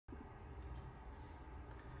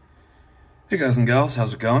Hey guys and gals,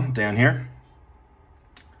 how's it going? Dan here.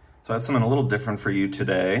 So I have something a little different for you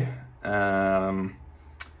today.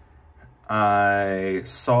 I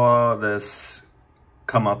saw this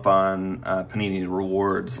come up on Panini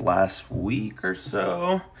Rewards last week or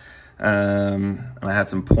so. And I had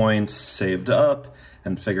some points saved up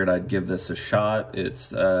and figured I'd give this a shot.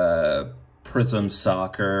 It's Prizm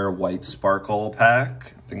Soccer White Sparkle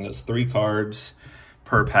pack. I think that's 3 cards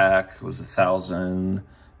per pack. It was 1,000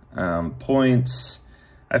 points.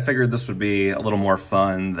 I figured this would be a little more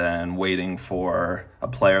fun than waiting for a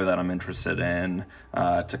player that I'm interested in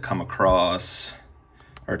to come across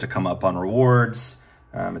or to come up on rewards.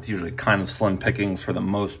 It's usually kind of slim pickings for the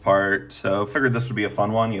most part, so figured this would be a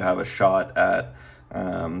fun one. You have a shot at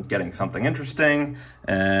getting something interesting,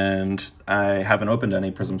 and I haven't opened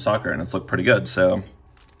any Prizm Soccer and it's looked pretty good, so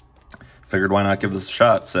figured why not give this a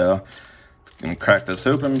shot. So I'm gonna crack this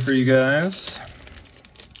open for you guys.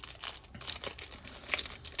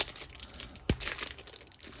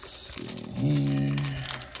 Here.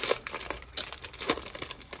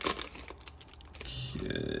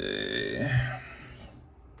 Okay.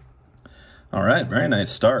 All right, very nice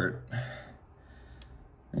start.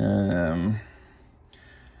 A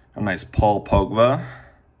nice Paul Pogba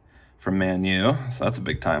from Man U, so that's a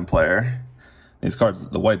big time player. These cards,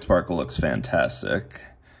 the White Sparkle looks fantastic.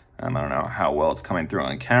 I don't know how well it's coming through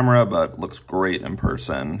on camera, but it looks great in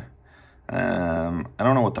person. I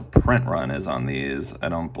don't know what the print run is on these. I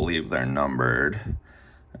don't believe they're numbered.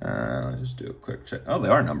 Let me just do a quick check. Oh, they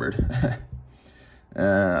are numbered.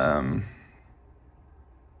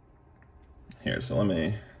 Here, so let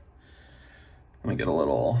me get a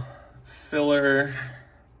little filler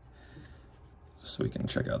so we can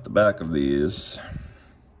check out the back of these.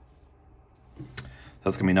 So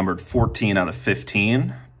that's gonna be numbered 14 out of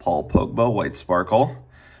 15. Paul Pogba, White Sparkle.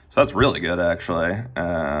 So that's really good, actually.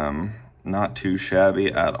 Not too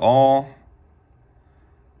shabby at all.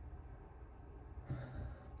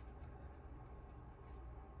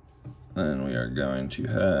 Then we are going to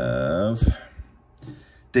have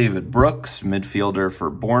David Brooks, midfielder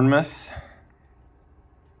for Bournemouth.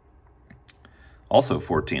 Also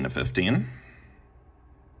 14 of 15.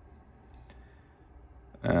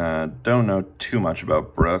 Don't know too much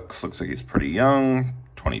about Brooks. Looks like he's pretty young,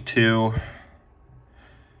 22.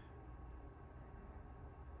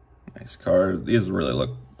 Nice card. These really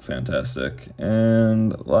look fantastic.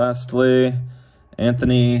 And lastly,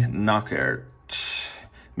 Anthony Knockaert,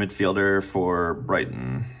 midfielder for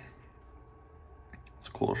Brighton. It's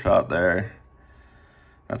a cool shot there.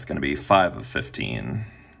 That's going to be 5 of 15.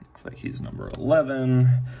 Looks like he's number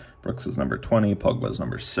 11. Brooks is number 20. Pogba's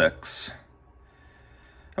number 6.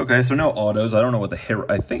 Okay, so no autos. I don't know what the hit...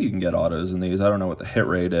 I think you can get autos in these. I don't know what the hit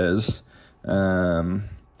rate is.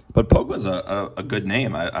 But Pogba's a good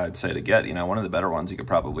name, I'd say, to get. You know, one of the better ones you could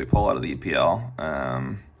probably pull out of the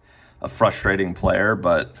EPL. A frustrating player,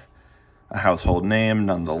 but a household name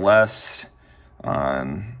nonetheless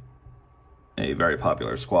on a very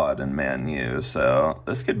popular squad in Man U. So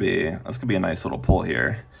this could be a nice little pull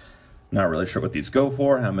here. Not really sure what these go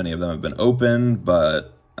for, how many of them have been opened,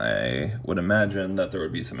 but I would imagine that there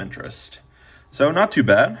would be some interest. So not too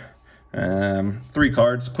bad. 3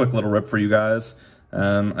 cards, quick little rip for you guys.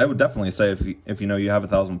 I would definitely say if you know you have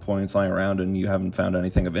 1,000 points lying around and you haven't found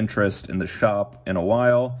anything of interest in the shop in a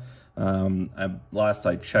while, last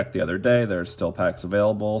I checked the other day, there's still packs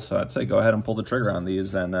available, so I'd say go ahead and pull the trigger on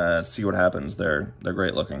these and see what happens. They're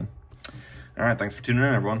great looking. All right, thanks for tuning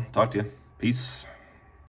in, everyone. Talk to you. Peace.